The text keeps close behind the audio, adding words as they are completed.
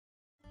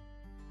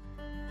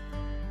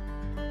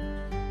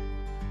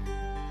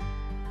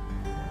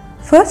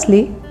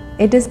Firstly,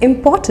 it is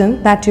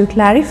important that you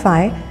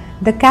clarify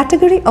the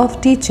category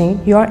of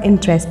teaching you are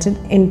interested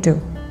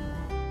into.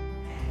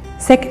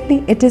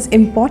 Secondly, it is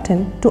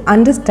important to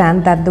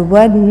understand that the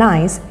word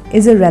nice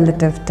is a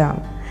relative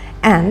term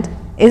and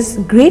is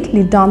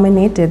greatly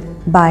dominated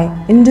by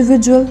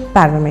individual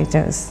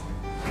parameters.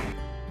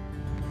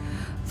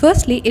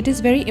 Firstly, it is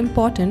very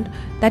important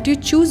that you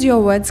choose your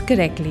words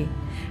correctly.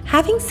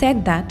 Having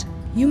said that,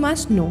 you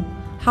must know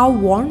how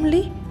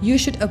warmly you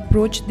should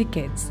approach the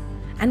kids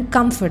and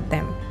comfort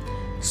them.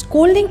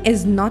 Scolding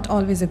is not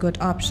always a good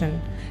option.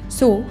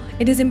 So,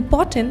 it is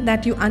important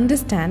that you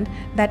understand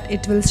that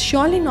it will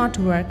surely not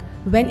work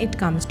when it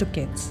comes to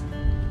kids.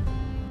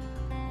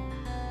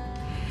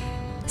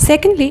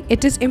 Secondly,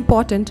 it is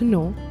important to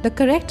know the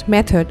correct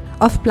method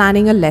of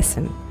planning a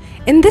lesson.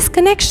 In this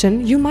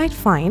connection, you might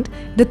find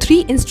the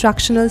 3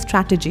 instructional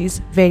strategies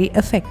very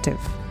effective.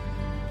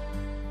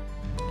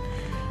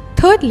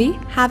 Thirdly,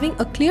 having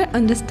a clear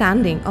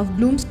understanding of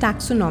Bloom's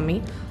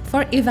taxonomy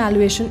for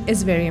evaluation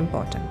is very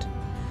important.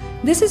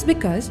 This is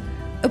because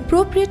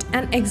appropriate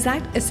and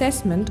exact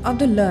assessment of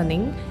the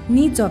learning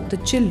needs of the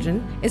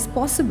children is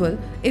possible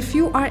if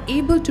you are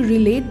able to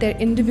relate their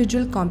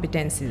individual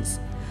competencies.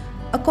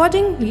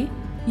 Accordingly,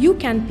 you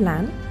can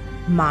plan,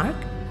 mark,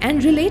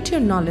 and relate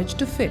your knowledge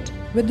to fit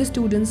with the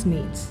students'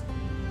 needs.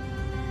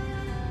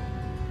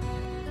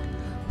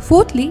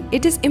 Fourthly,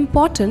 it is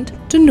important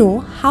to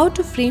know how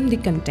to frame the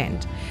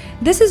content.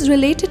 This is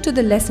related to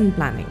the lesson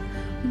planning,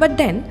 but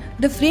then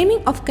the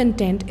framing of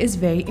content is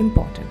very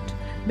important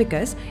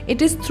because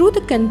it is through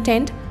the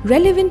content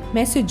relevant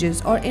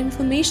messages or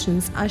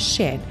informations are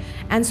shared,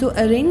 and so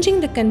arranging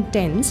the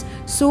contents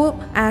so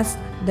as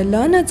the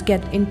learners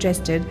get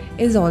interested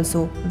is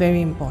also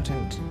very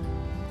important.